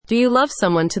Do you love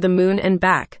someone to the moon and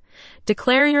back?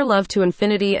 Declare your love to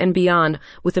infinity and beyond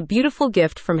with a beautiful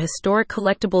gift from Historic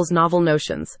Collectibles Novel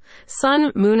Notions,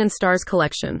 Sun, Moon, and Stars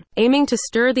Collection. Aiming to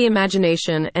stir the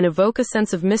imagination and evoke a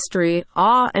sense of mystery,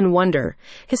 awe, and wonder,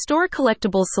 Historic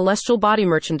Collectibles Celestial Body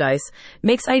Merchandise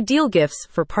makes ideal gifts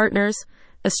for partners,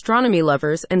 astronomy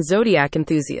lovers, and zodiac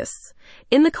enthusiasts.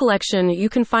 In the collection, you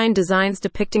can find designs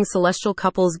depicting celestial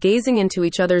couples gazing into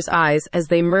each other's eyes as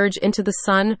they merge into the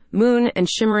sun, moon, and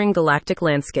shimmering galactic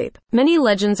landscape. Many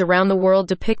legends around the world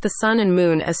depict the sun and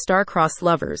moon as star-crossed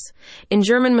lovers. In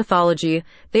German mythology,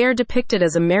 they are depicted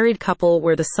as a married couple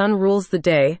where the sun rules the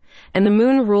day and the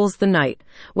moon rules the night.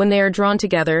 When they are drawn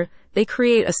together, they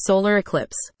create a solar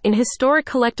eclipse. In Historic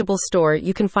Collectibles Store,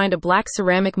 you can find a black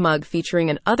ceramic mug featuring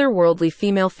an otherworldly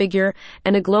female figure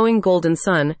and a glowing golden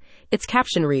sun. Its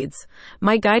caption reads,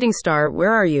 "My guiding star,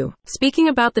 where are you?" Speaking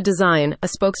about the design, a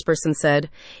spokesperson said,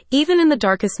 "Even in the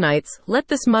darkest nights, let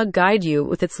this mug guide you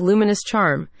with its luminous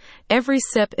charm. Every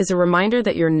sip is a reminder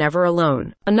that you're never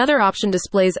alone." Another option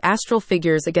displays astral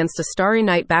figures against a starry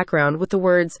night background with the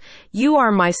words, "You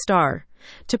are my star."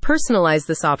 To personalize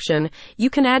this option, you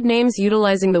can add names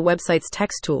utilizing the website's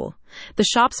text tool. The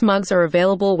shop's mugs are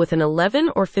available with an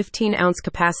 11 or 15-ounce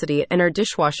capacity and are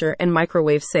dishwasher and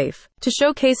microwave safe. To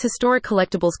showcase Historic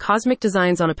Collectibles' cosmic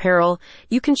designs on apparel,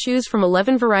 you can choose from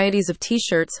 11 varieties of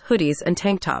t-shirts, hoodies, and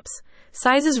tank tops.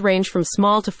 Sizes range from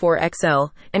small to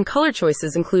 4XL, and color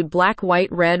choices include black, white,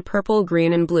 red, purple,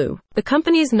 green, and blue. The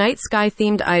company's night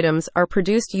sky-themed items are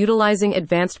produced utilizing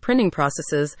advanced printing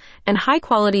processes and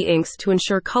high-quality inks to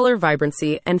ensure color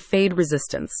vibrancy and fade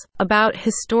resistance. About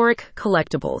Historic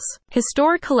Collectibles.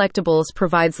 Historic Collectibles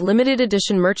provides limited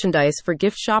edition merchandise for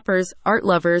gift shoppers, art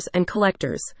lovers, and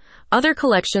collectors. Other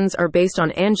collections are based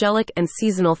on angelic and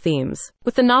seasonal themes.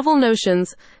 With the Novel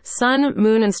Notions, Sun,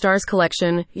 Moon, and Stars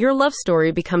collection, your love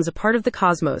story becomes a part of the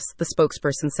cosmos, the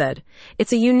spokesperson said.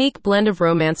 It's a unique blend of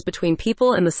romance between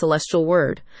people and the celestial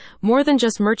world. More than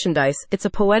just merchandise, it's a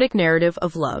poetic narrative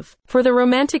of love. For the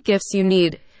romantic gifts you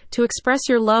need to express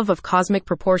your love of cosmic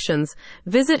proportions,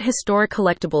 visit Historic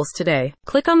Collectibles today.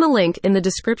 Click on the link in the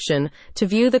description to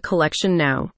view the collection now.